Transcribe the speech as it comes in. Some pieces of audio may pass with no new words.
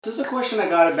This is a question I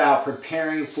got about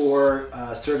preparing for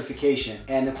certification.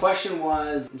 And the question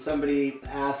was somebody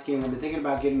asking, I've been thinking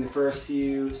about getting the first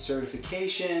few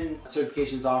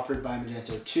certifications offered by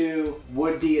Magento 2.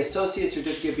 Would the associate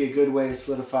certificate be a good way to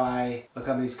solidify a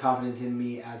company's confidence in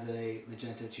me as a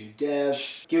Magento 2 dev?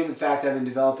 Given the fact I've been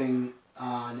developing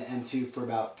on M2 for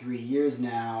about 3 years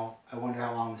now, I wonder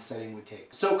how long the studying would take.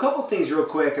 So a couple things real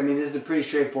quick. I mean, this is a pretty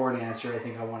straightforward answer I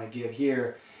think I want to give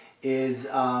here. Is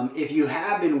if you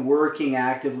have been working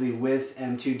actively with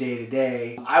M2 day to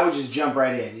day, I would just jump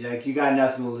right in. Like, you got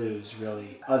nothing to lose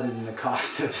really, other than the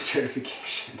cost of the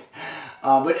certification.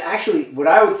 But actually, what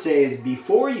I would say is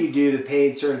before you do the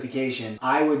paid certification,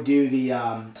 I would do the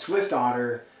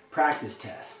SwiftOtter practice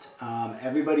test.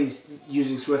 Everybody's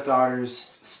using SwiftOtter's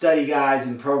study guides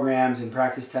and programs and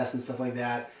practice tests and stuff like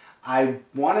that. I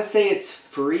want to say it's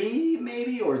free,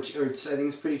 maybe, or I think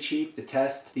it's pretty cheap, the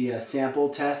test, the sample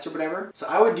test or whatever. So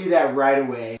I would do that right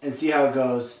away and see how it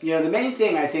goes. You know, the main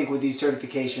thing I think with these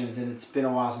certifications, and it's been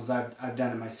a while since I've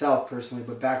done it myself personally,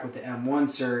 but back with the M1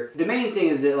 cert, the main thing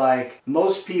is that, like,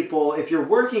 most people, if you're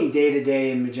working day to day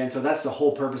in Magento, that's the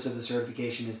whole purpose of the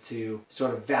certification, is to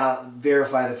sort of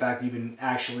verify the fact that you've been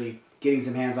actually getting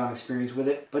some hands-on experience with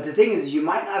it. But the thing is, you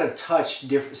might not have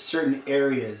touched certain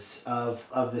areas of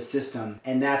the system,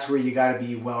 and that's where you got to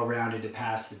be well-rounded to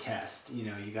pass the test. You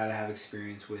know, you got to have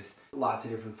experience with lots of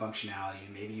different functionality,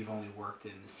 and maybe you've only worked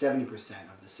in 70%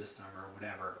 of the system or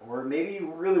whatever, or maybe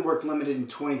you really worked limited in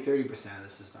 20-30% of the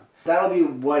system. That'll be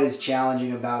what is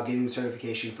challenging about getting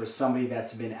certification for somebody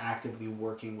that's been actively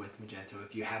working with Magento,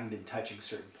 if you haven't been touching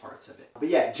certain parts of it. But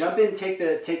yeah, jump in, take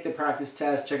the practice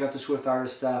test, check out the SwiftOtter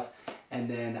stuff, and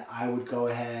then I would go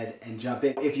ahead and jump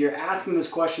in. If you're asking this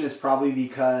question, it's probably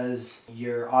because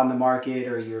you're on the market,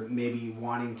 or you're maybe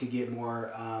wanting to get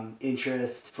more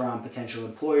interest from potential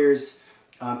employers.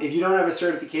 If you don't have a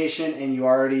certification and you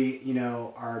already,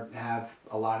 have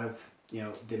a lot of,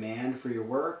 demand for your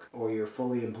work, or you're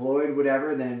fully employed,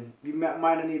 whatever, then you might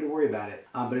not need to worry about it.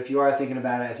 But if you are thinking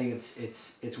about it, I think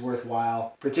it's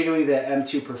worthwhile, particularly the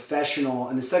M2 professional.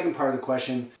 And the second part of the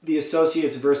question, the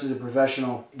associates versus the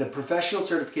professional. The professional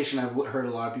certification, I've heard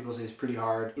a lot of people say, is pretty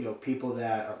hard. People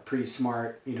that are pretty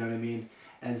smart, you know what I mean?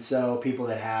 And so people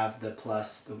that have the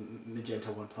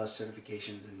Magento 1 Plus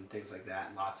certifications and things like that,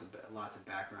 and lots of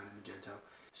background in Magento.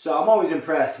 So I'm always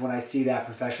impressed when I see that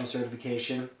professional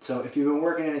certification. So if you've been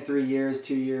working in it 3 years,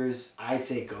 2 years, I'd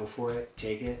say go for it.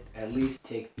 Take it. At least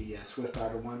take the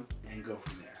SwiftOtter one and go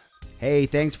from there. Hey,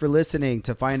 thanks for listening.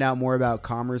 To find out more about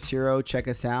Commerce Hero, check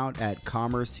us out at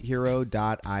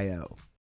commercehero.io.